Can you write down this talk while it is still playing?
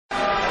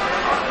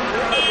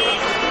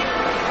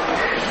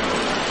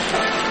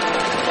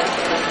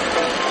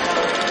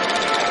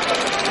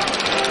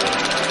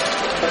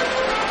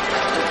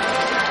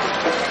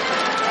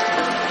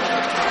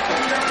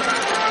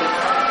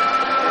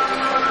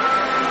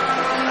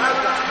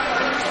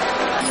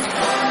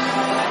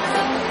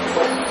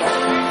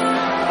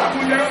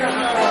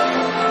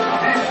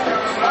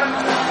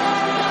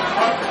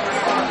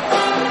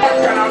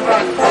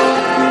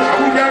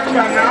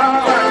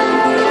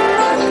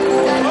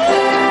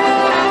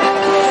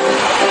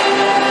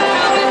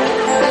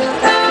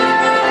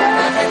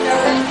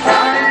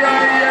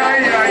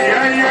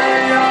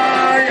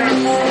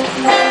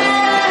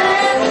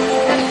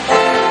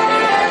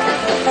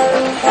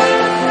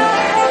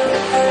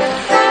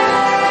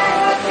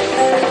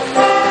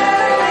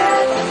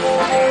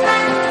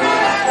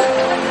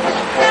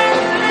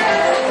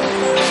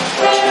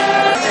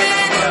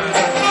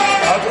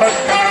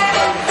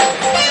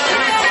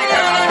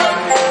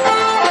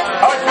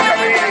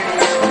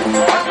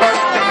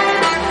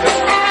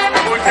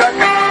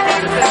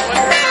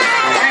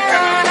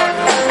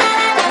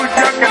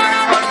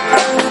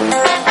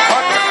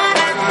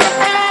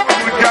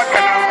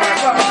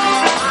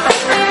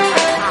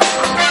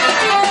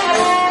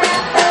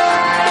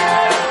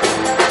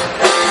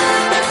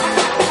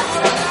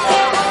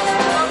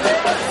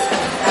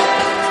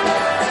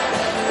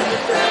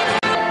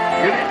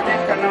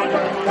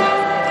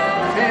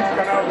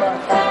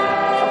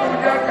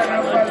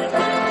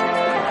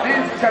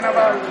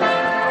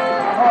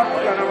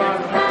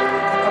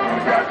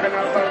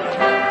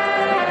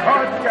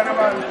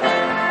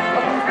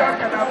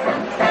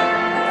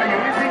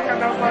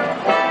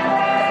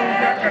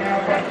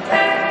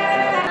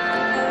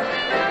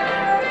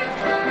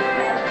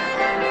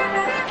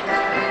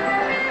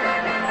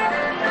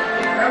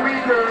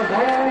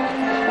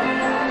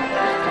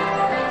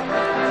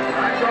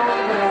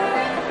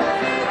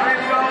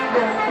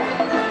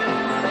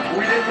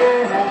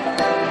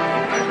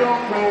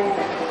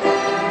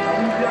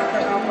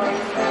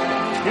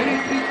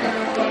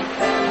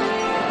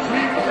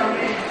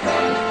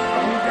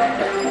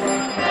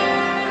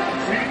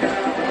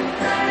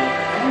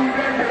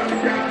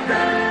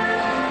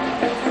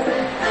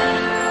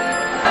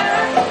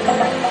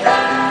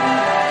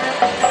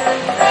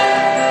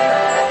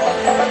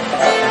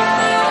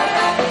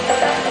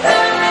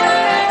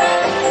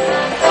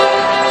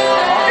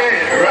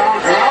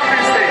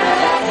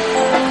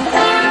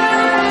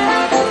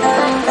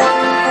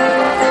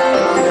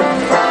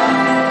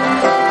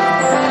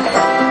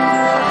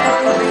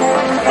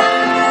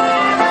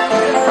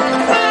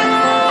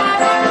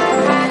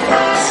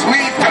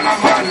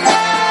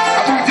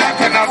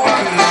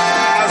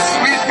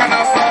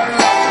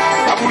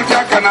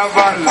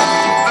carnival,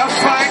 that's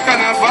my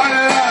carnival,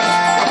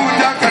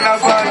 Abuja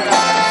carnival,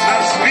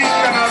 that's sweet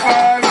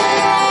carnival,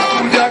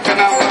 Abuja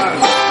carnival,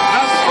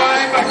 that's my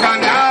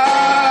bacchanal.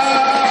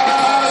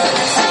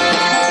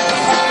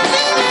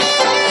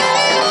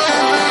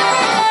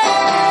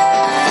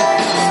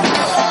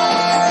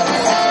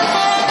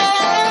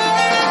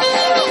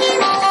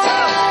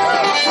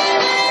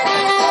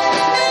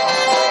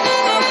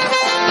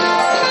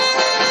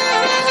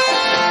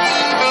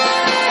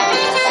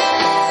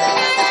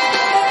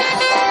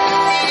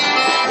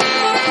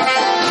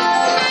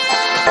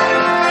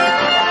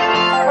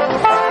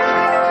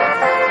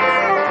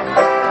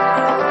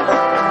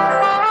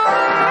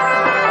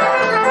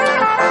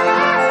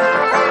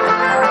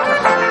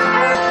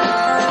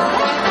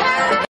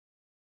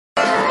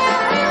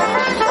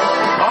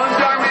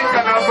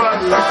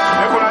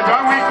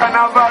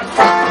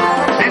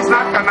 It's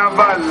not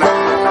carnival,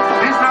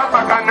 it's not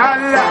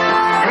bacchanal,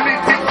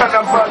 unity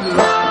carnival.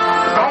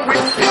 Don't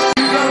wait,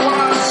 she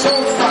was so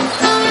fun,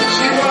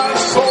 she was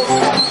so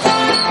fun,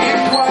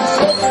 it was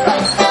so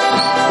fun,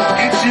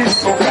 it is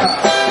so fun,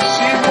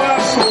 she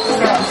was so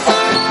fun,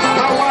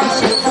 I was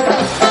so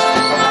fun,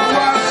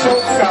 I was so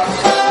fun,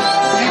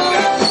 she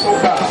was so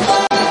fun,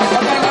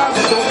 I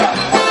was so fun.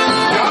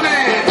 Yummy,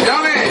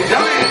 yummy,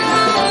 yummy.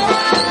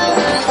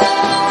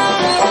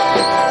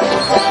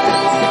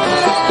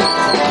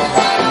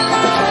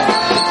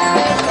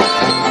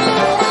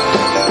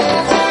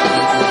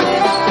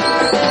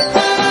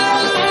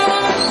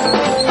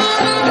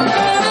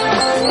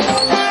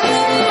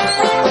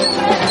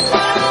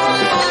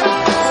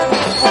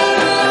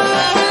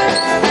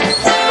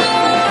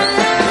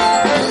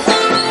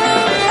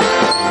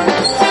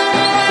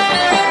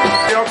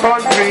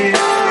 Country,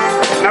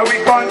 now we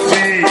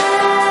country.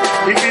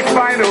 If it's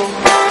fine, oh,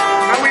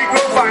 now we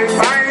go fine.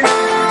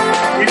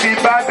 If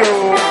it's bad,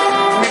 oh,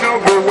 we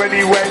don't go well.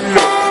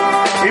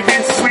 If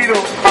it's sweet,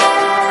 oh,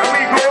 now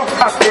we go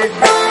happy.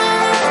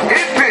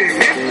 Hit me,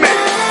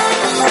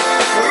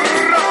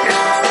 rock it.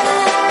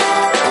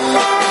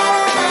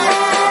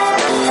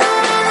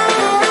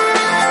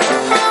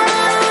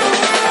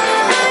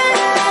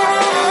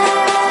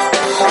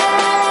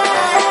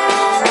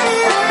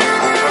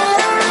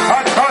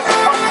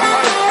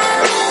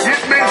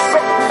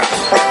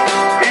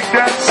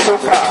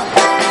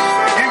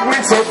 Give me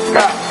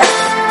soca,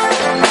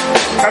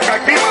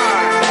 kakakima.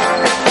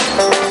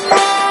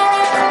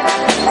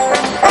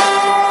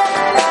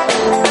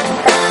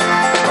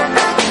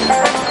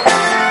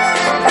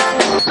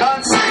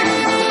 Dancing,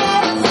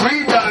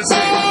 free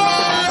dancing,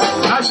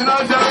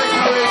 National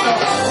Directorate of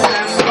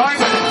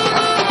Employment.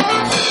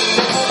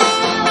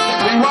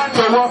 We want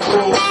to walk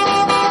home.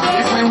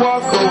 If we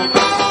walk home,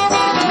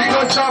 we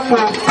go chop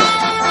home.